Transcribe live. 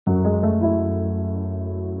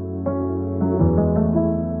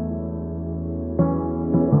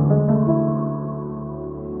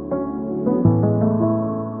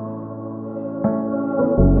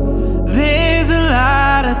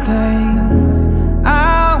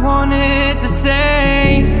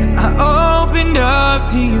say I opened up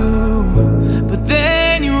to you, but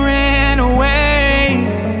then you ran away.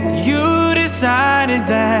 You decided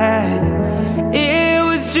that it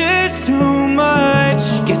was just too much.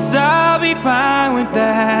 Guess I'll be fine with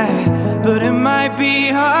that, but it might be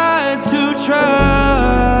hard to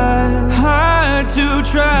trust. Hard to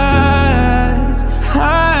trust.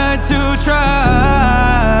 Hard to trust,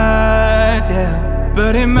 yeah.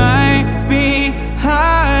 But it might be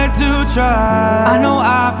hard to trust. I know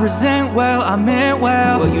I present well, I meant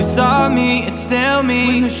well, but you saw me, it's still me.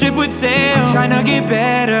 When the ship would sail, I'm trying to get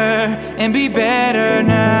better and be better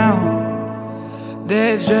now.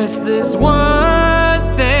 There's just this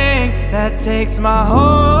one thing that takes my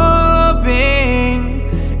whole being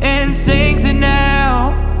and sings it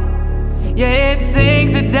now. Yeah, it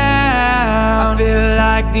sings it down. I feel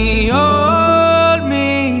like the old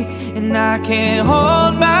me, and I can't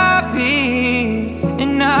hold my peace,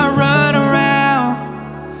 and I run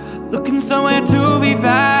around looking somewhere to be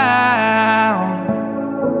found.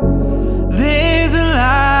 There's a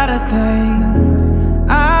lot of things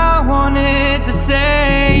I wanted to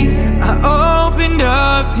say. I opened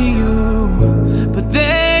up to you, but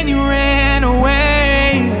then you ran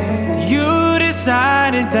away. You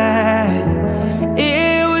decided that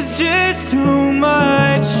it was just too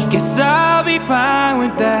much. Guess I'll be fine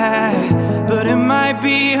with that, but it might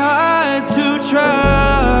be hard to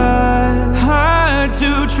trust. Hard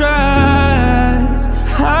to trust.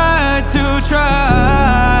 Hard to trust,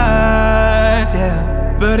 yeah.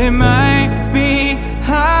 But it might be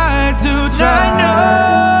hard to trust. I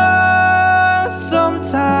know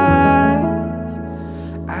sometimes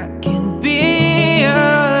I can be a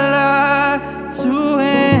lot to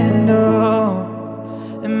handle,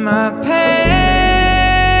 and my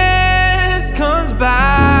past comes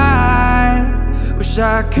by. Wish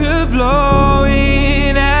I could blow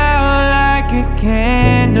it out like a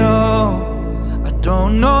candle. I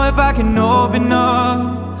don't know if I can open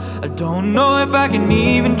up. I don't know if I can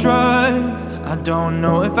even trust. I don't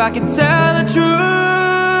know if I can tell the truth,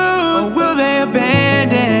 or will they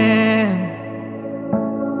abandon?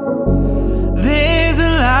 There's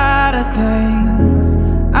a lot of things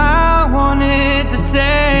I wanted to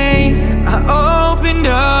say. I opened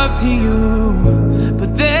up to you,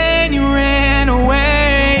 but then you ran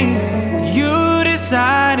away. You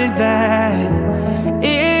decided that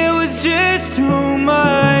it was just too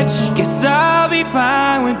much. Guess I'll be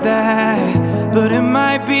fine with that, but it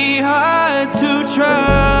might be hard to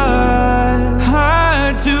trust.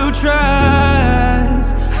 Hard to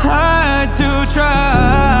trust. Hard to trust,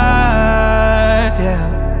 yeah.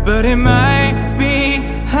 But it might be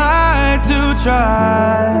hard to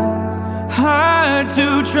trust. Hard to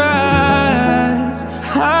trust.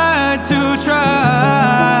 Hard to trust,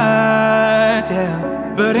 yeah.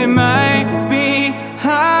 But it might be